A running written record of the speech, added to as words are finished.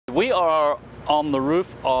We are on the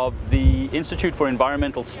roof of the Institute for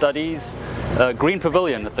Environmental Studies Green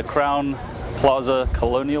Pavilion at the Crowne Plaza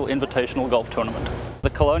Colonial Invitational Golf Tournament. The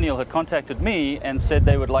Colonial had contacted me and said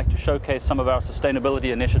they would like to showcase some of our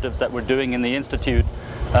sustainability initiatives that we're doing in the Institute,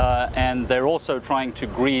 and they're also trying to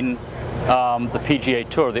green the PGA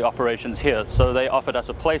Tour, the operations here. So they offered us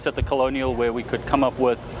a place at the Colonial where we could come up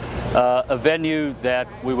with a venue that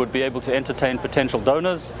we would be able to entertain potential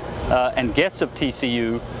donors and guests of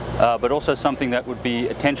TCU, but also something that would be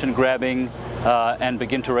attention-grabbing and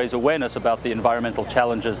begin to raise awareness about the environmental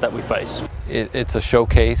challenges that we face. It's a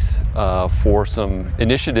showcase for some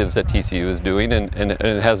initiatives that TCU is doing, and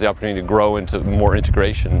it has the opportunity to grow into more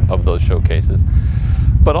integration of those showcases.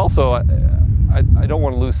 But also, I don't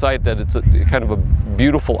want to lose sight that it's a kind of a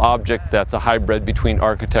beautiful object that's a hybrid between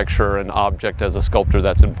architecture and object. As a sculptor,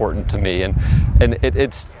 that's important to me, and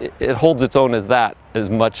it holds its own as that, as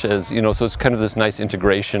much as, you know, so it's kind of this nice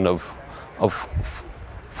integration of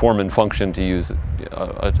form and function, to use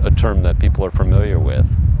a term that people are familiar with.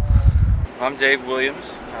 I'm Dave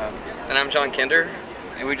Williams. And I'm John Kinder.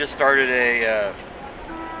 And we just started a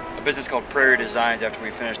business called Prairie Designs after we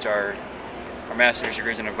finished our master's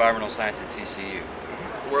degrees in environmental science at TCU.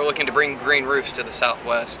 We're looking to bring green roofs to the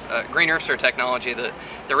Southwest. Green roofs are technology that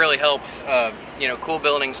really helps cool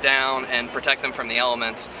buildings down and protect them from the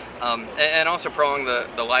elements, and also prolong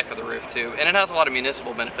the life of the roof too. And it has a lot of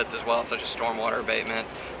municipal benefits as well, such as stormwater abatement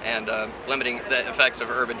and limiting the effects of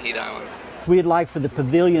urban heat island. We'd like for the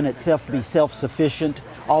pavilion itself to be self-sufficient.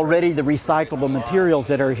 Already the recyclable materials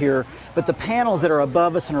that are here, but the panels that are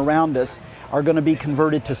above us and around us are going to be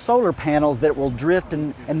converted to solar panels that will drift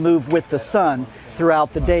and move with the sun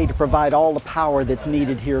throughout the day to provide all the power that's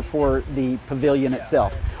needed here for the pavilion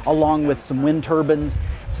itself, along with some wind turbines,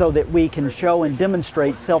 so that we can show and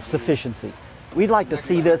demonstrate self-sufficiency. We'd like to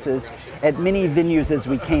see this at many venues as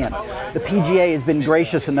we can. The PGA has been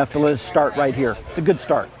gracious enough to let us start right here. It's a good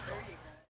start.